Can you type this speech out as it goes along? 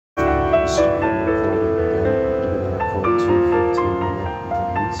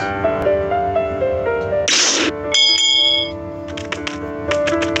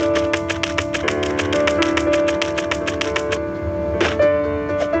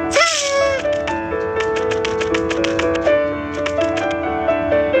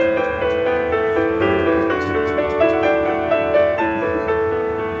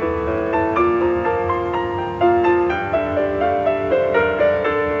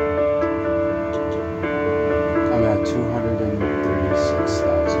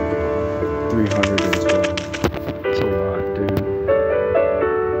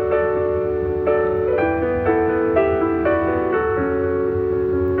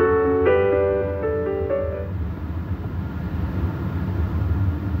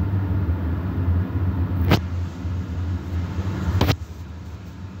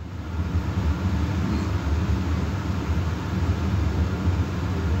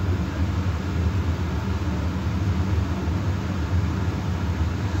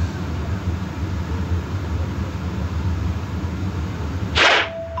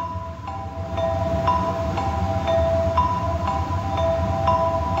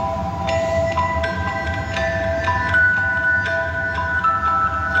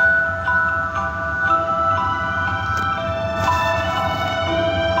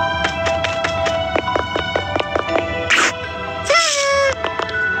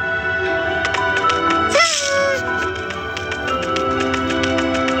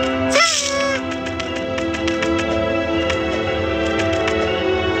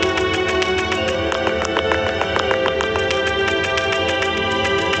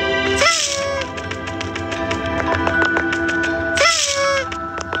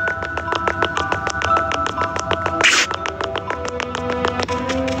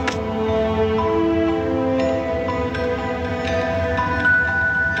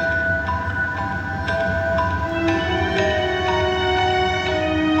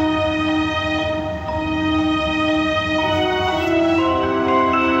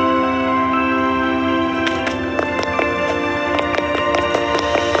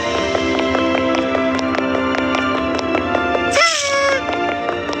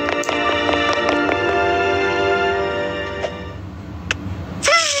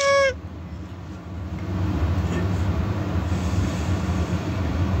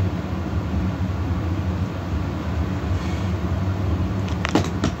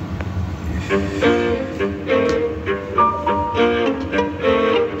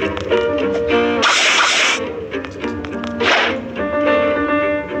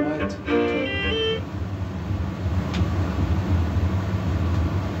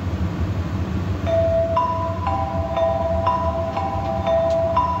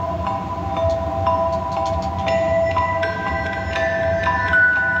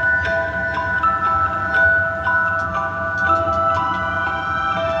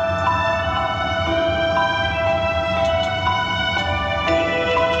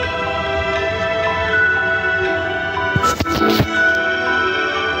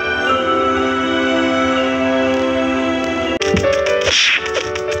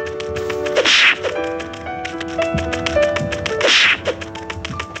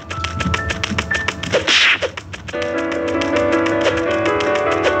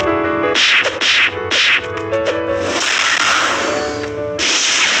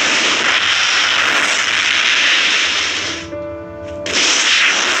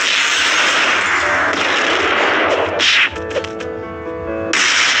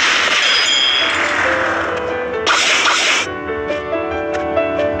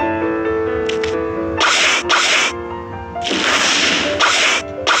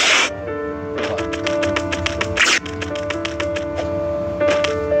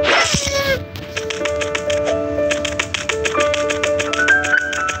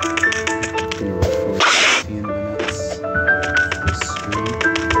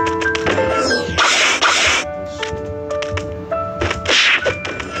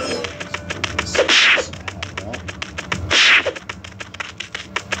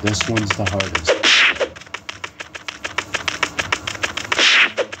This one's the hardest.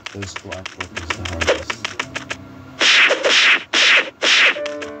 This black book is the hardest.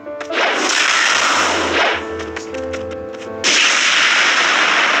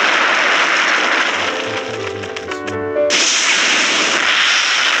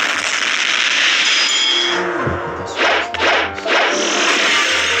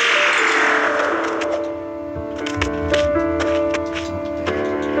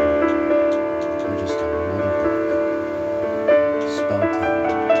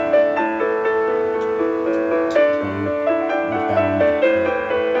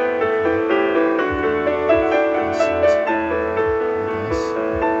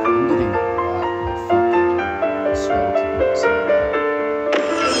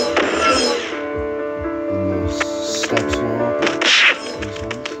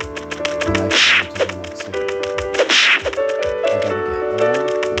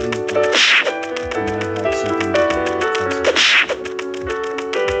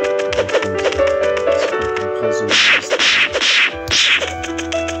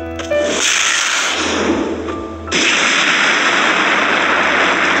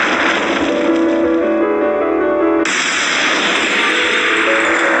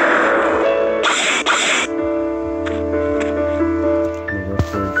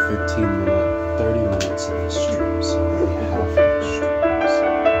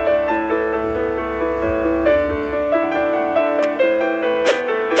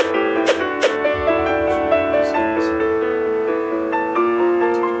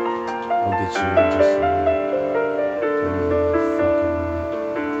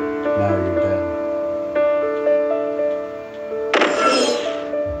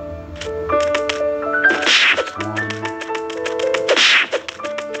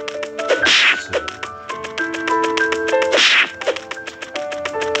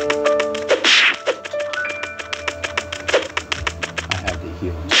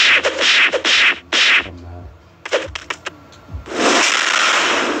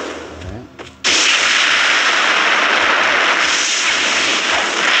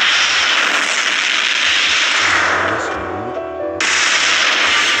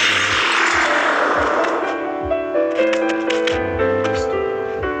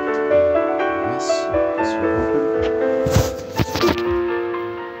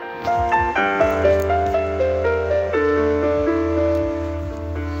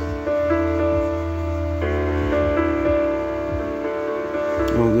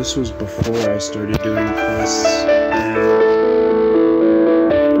 This was before I started doing quests.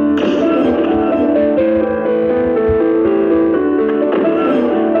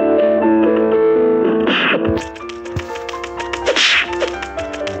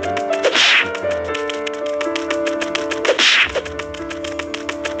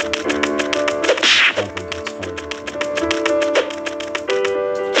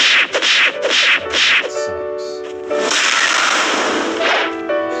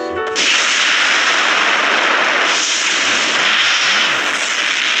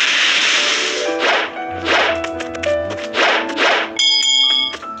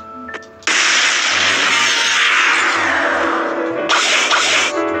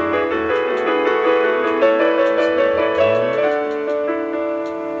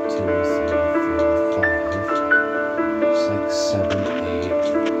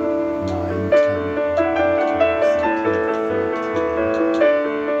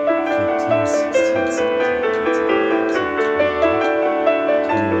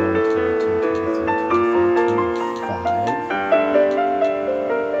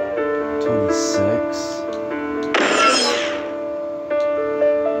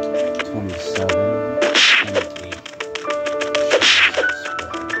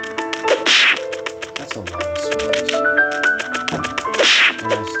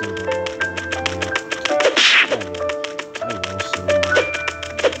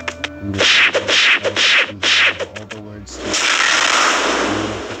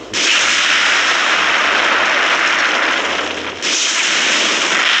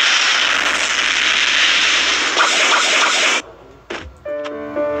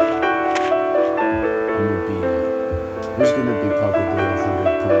 There's gonna be probably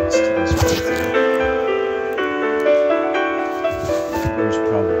 100 parts to this playthrough. There's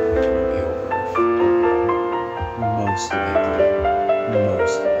probably gonna be over. Most likely.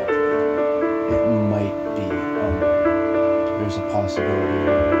 It might be under. There's a possibility it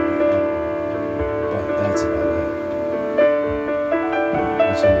will be under. But that's about it.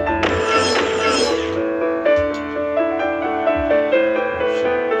 That's only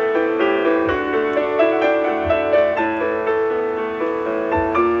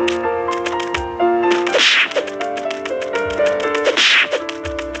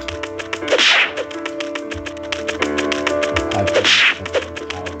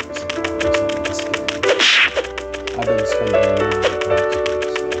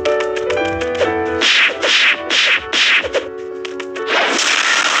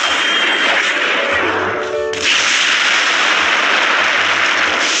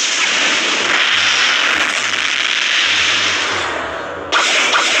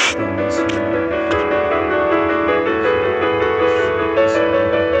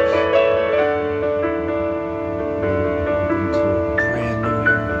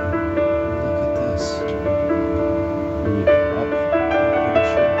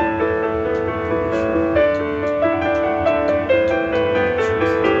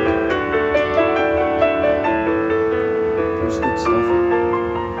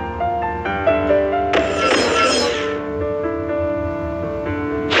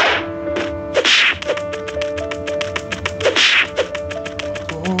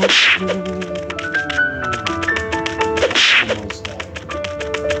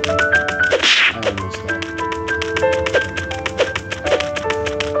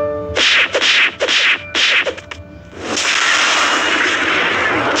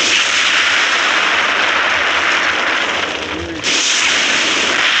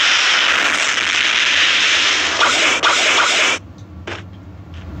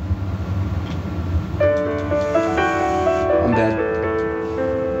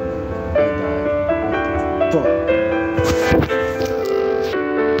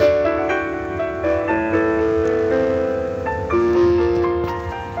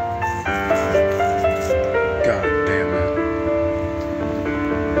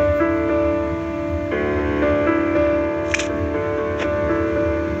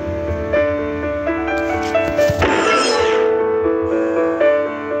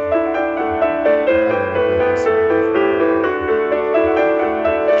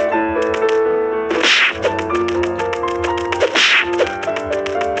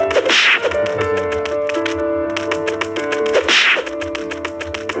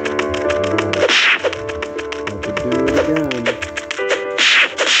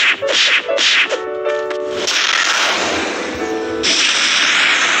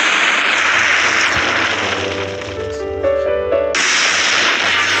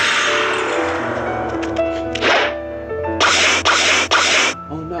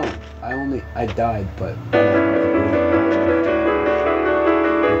died, but I don't have to do it all over again,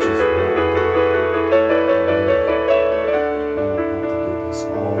 which is really good. I don't have to do this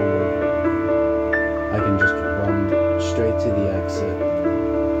all over again. I can just run straight to the exit,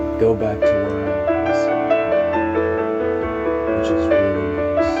 go back to where I was, which is really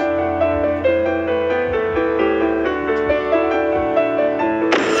nice.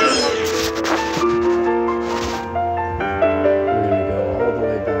 We're gonna go all the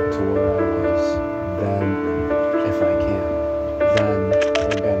way back to where I was, then, if I can, then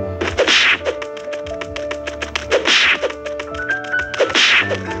we're gonna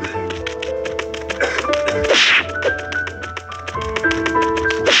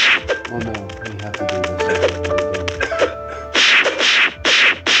oh no, we have to do this all over again.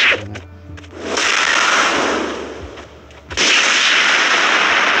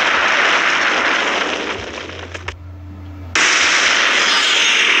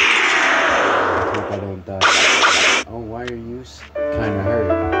 I hope I don't die. Oh, why are you kinda hurt?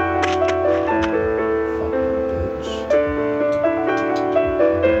 Fucking bitch.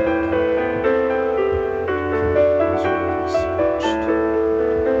 Those are already switched.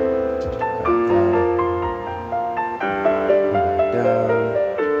 Got that. Come back down.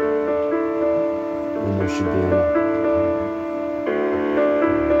 And there should be enough.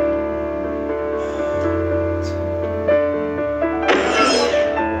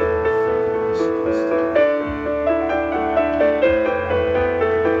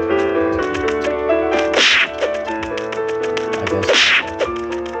 I guess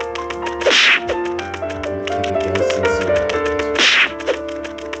take a guess and see what happens.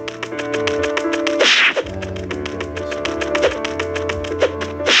 And we go this way.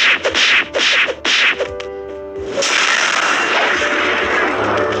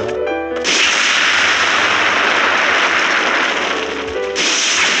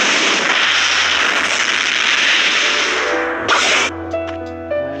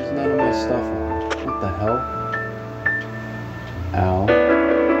 Why is none of my stuff on? What the hell? Ow.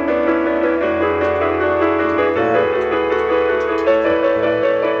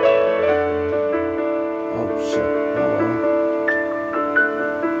 Oh shit. Oh well.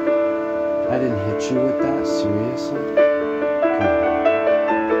 I didn't hit you with that? Seriously? Come on.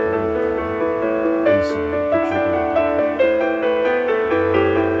 I'm sorry, but you're gonna die.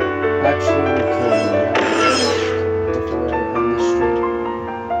 Actually, we'll kill you before I end the stream.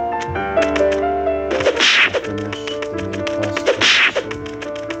 Finish the main quest.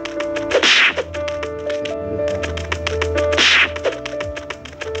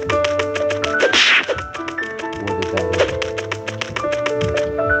 What did that do?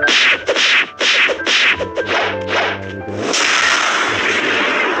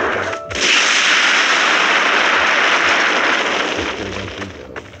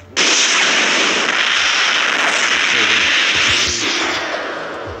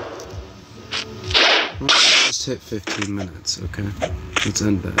 Just hit 15 minutes, okay? Let's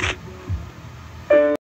end that.